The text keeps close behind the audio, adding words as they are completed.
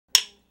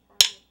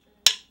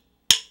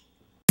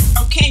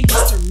Hey,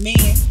 Mr.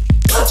 Man,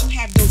 since you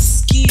have those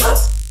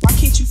skills, why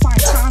can't you find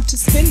time to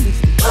spend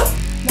with me?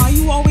 Why are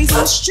you always in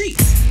the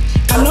streets?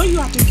 I know you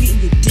out there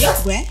getting your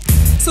dick wet.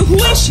 So who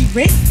is she,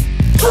 Ritt?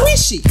 Who is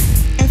she?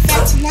 In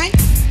fact, tonight,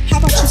 how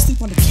about you sleep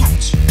on the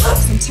couch?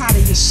 Cause I'm tired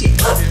of your shit.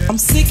 I'm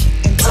sick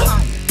and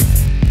tired.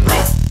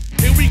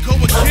 Here we go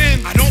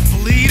again. I don't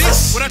believe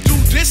this. What I do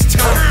this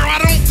time? Girl,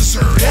 I don't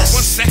deserve this. 1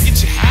 second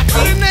you're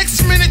happy, the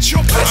next minute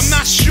you're pissed. I'm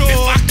not sure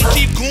if I can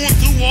keep going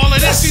through all of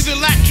this. Either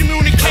lack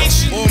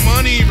communication or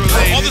money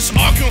related. All this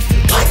arguing for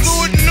what?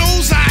 Lord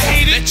knows I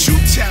hate it. Let you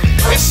tell it.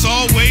 It's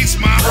always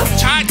my fault.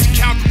 Tried to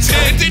count to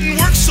 10. It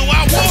didn't work, so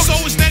I walked. It's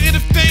always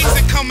negative things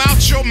that come out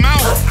your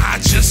mouth. I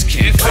just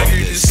can't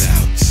figure this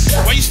out.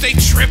 Why you stay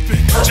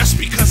tripping? Just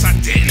because I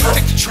didn't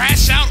take the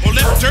trash out or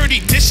left dirty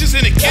dishes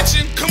in the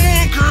kitchen? Come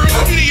on, girl,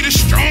 you need a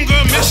stronger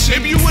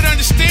mission. Maybe you would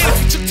understand if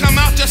you took time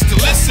out just to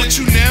listen, but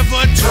you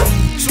never do.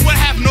 So I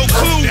have no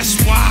clue. That's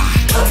why.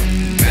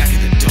 Back in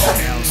the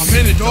doghouse. I'm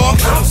in the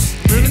doghouse.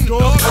 I'm in the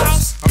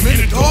doghouse. I'm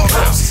in the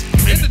doghouse.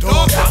 I'm in the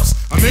doghouse.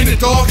 I'm in the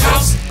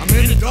doghouse. I'm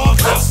in the doghouse. I'm in the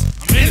doghouse.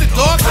 I'm in the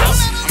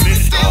doghouse. I'm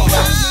in the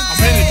doghouse. I'm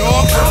in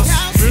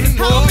the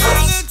doghouse.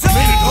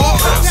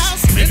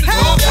 I'm in the doghouse. I'm in the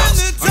doghouse.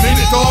 I'm in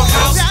the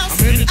doghouse.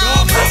 I'm in the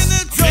doghouse.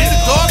 I'm in the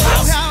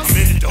doghouse. I'm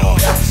in the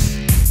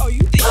doghouse. Oh, you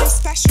think you're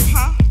special,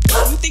 huh?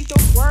 You think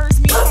those words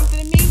mean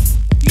something to me?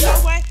 You know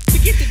what?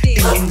 Forget the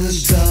damn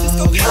English. Just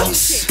go pack your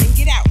shit and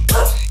get out.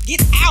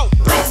 Get out!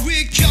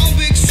 With your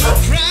big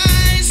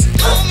surprise,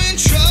 I'm in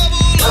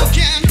trouble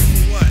again.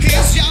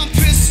 Here's your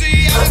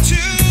pissy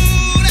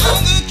attitude. How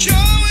the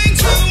going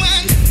to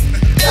end?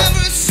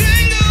 Every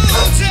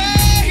single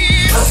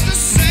day, it's the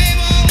same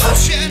old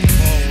shit.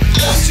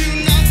 I do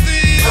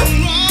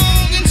nothing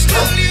wrong and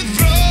still you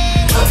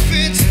throw a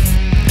fit.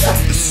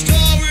 The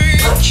story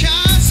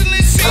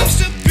constantly seems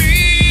to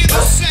be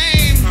the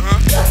same.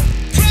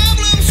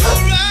 Problems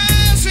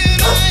arise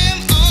and I am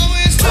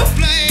always to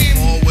blame.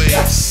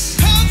 Always.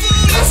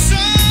 Hopefully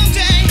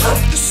someday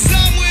the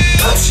sun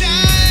will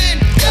shine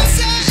as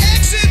I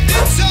exit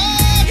the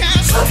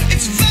doghouse.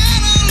 It's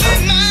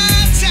finally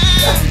my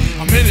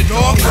time. I'm in the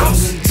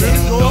doghouse. I'm in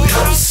the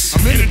doghouse.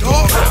 I'm in the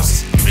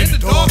doghouse. I'm in the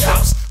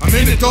doghouse. I'm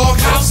in the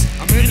doghouse.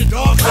 I'm in the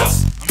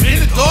doghouse. I'm in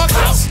the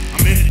doghouse.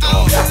 I'm in the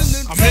doghouse.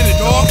 I'm in the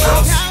doghouse.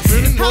 I'm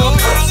in the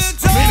doghouse.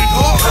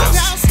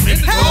 I'm in the doghouse. I'm in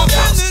the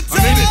doghouse. I'm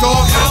in the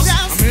doghouse.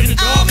 I'm in the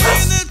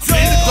doghouse. I'm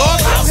in the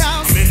doghouse.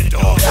 I'm in the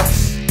doghouse.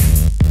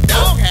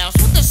 Doghouse?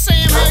 What the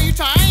Sam hell you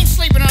talking? I ain't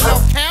sleeping on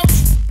no couch.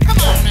 Come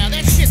on now,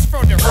 that shit's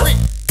for the Ritt.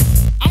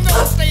 I'm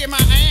gonna stay at my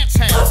aunt's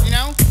house, you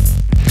know?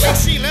 Think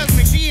she loves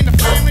me, she in the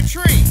family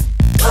tree.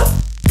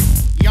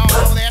 Y'all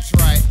know that's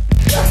right.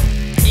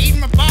 Eating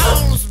my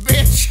balls,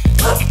 bitch.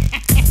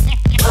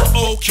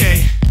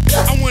 Okay,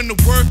 I want to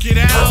work it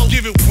out.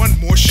 Give it one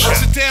more shot.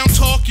 Sit down,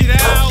 talk it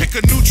out. Pick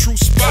a neutral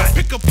spot.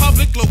 Pick a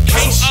public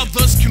location so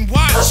others can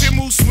watch. Your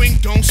mood swing,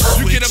 don't switch.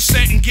 You get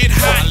upset and get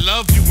hot. I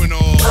love you and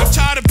all. I'm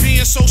tired of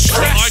being so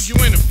stressed.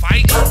 Arguing and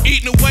fighting,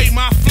 eating away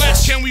my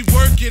flesh. Can we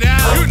work it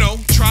out? You know,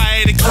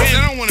 try it again.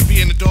 I don't want to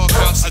be in the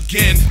doghouse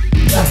again.